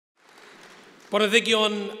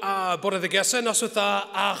Boryddigion a boryddigesa nos wrtha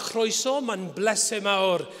a chroeso, mae'n bleser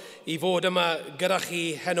mawr I fod yma gyda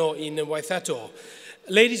chi heno unwaith eto.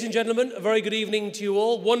 Ladies and gentlemen, a very good evening to you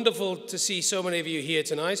all. Wonderful to see so many of you here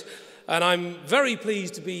tonight. And I'm very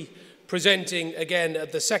pleased to be presenting again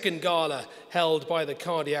at the second gala held by the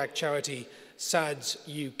cardiac charity SADS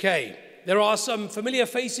UK. There are some familiar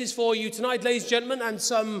faces for you tonight, ladies and gentlemen, and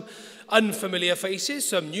some unfamiliar faces,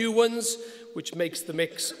 some new ones, which makes the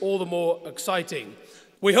mix all the more exciting.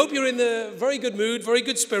 We hope you're in the very good mood, very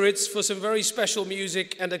good spirits for some very special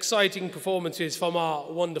music and exciting performances from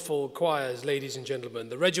our wonderful choirs, ladies and gentlemen.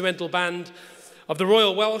 The Regimental Band of the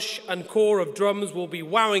Royal Welsh and Corps of Drums will be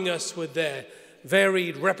wowing us with their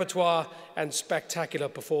varied repertoire and spectacular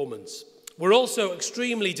performance. We're also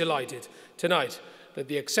extremely delighted tonight that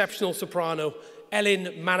the exceptional soprano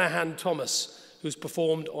Ellen Manahan-Thomas, who's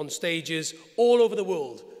performed on stages all over the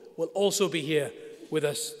world, will also be here with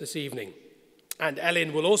us this evening. And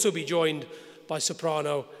Ellen will also be joined by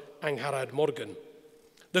soprano Angharad Morgan.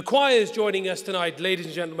 The choirs joining us tonight, ladies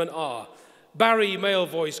and gentlemen, are Barry Male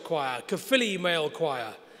Voice Choir, Caerphilly Male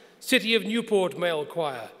Choir, City of Newport Male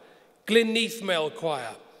Choir, Glynneath Male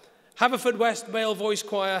Choir, Haverfordwest Male Voice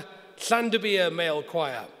Choir, Llandybia Male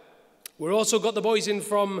Choir. We've also got the boys in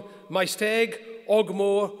from Maesteg,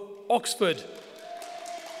 Ogmore, Oxford.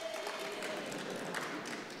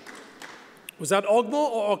 Was that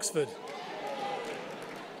Ogmore or Oxford?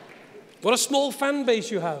 What a small fan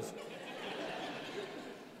base you have.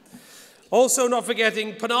 Also not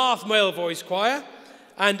forgetting Penarth Male Voice Choir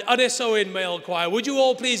and Ynys Owen Male Choir. Would you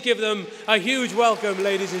all please give them a huge welcome,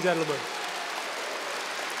 ladies and gentlemen.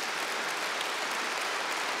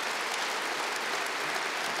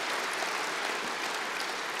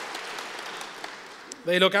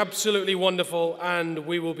 They look absolutely wonderful, and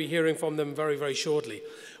we will be hearing from them very, very shortly.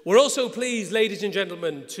 We're also pleased, ladies and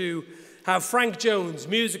gentlemen, to have Frank Jones,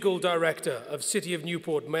 musical director of City of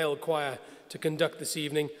Newport Male Choir, to conduct this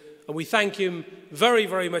evening. And we thank him very,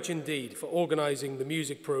 very much indeed for organising the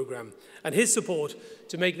music programme and his support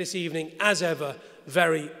to make this evening, as ever,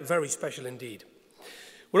 very, very special indeed.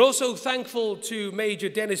 We're also thankful to Major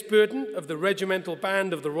Denis Burton of the Regimental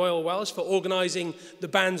Band of the Royal Welsh for organising the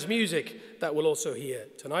band's music that we'll also hear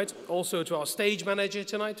tonight. Also to our stage manager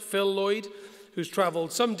tonight, Phil Lloyd, who's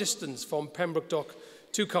travelled some distance from Pembroke Dock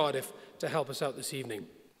to Cardiff to help us out this evening.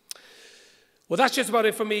 Well, that's just about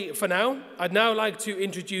it for me for now. I'd now like to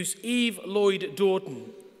introduce Eve Lloyd-Daughton,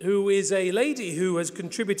 who is a lady who has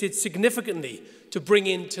contributed significantly to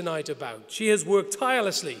bringing tonight about. She has worked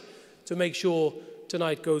tirelessly to make sure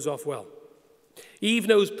tonight goes off well. Eve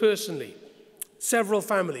knows personally several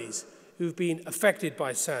families who've been affected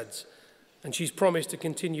by SADS, and she's promised to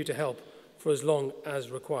continue to help for as long as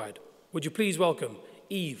required. Would you please welcome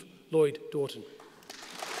Eve Lloyd-Daughton.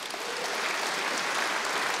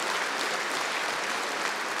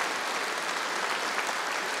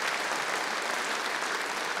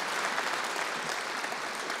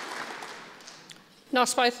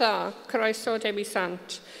 Noswaith dda, croeso Dewi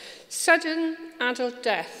Sant. Sudden adult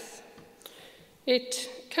death. It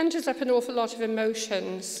conjures up an awful lot of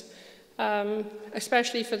emotions,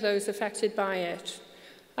 especially for those affected by it.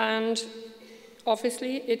 And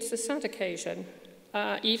obviously, it's a sad occasion,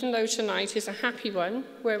 even though tonight is a happy one,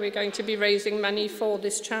 where we're going to be raising money for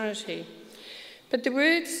this charity. But the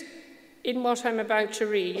words in what I'm about to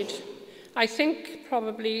read, I think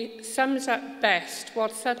probably sums up best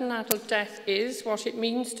what sudden adult death is, what it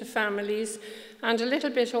means to families, and a little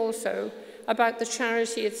bit also about the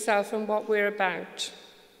charity itself and what we're about.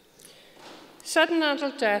 Sudden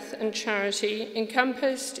adult death and charity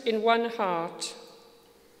encompassed in one heart.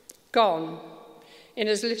 Gone, in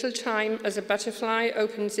as little time as a butterfly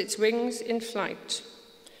opens its wings in flight.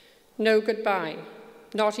 No goodbye,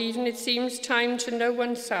 not even, it seems, time to know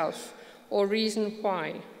oneself or reason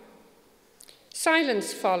why.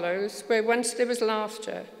 Silence follows where once there was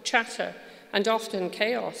laughter, chatter, and often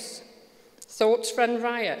chaos. Thoughts run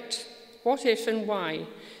riot. What if and why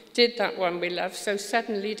did that one we love so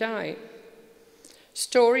suddenly die?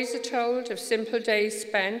 Stories are told of simple days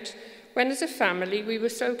spent when as a family we were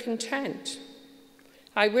so content.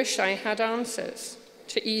 I wish I had answers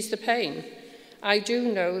to ease the pain. I do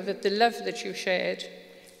know that the love that you shared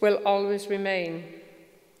will always remain.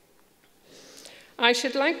 I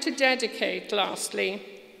should like to dedicate, lastly,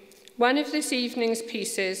 one of this evening's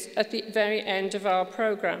pieces at the very end of our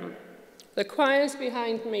programme. The choirs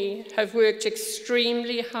behind me have worked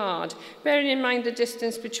extremely hard, bearing in mind the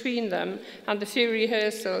distance between them and the few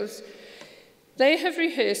rehearsals. They have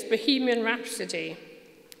rehearsed Bohemian Rhapsody,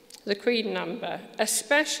 the Queen number.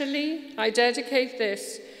 Especially, I dedicate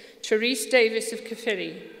this to Rhys Davies of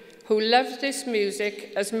Caerphilly, who loved this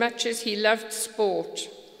music as much as he loved sport.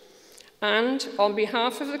 And on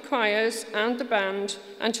behalf of the choirs and the band,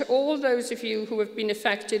 and to all those of you who have been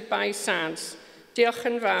affected by SADS, diolch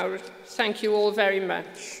yn fawr. Thank you all very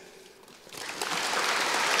much.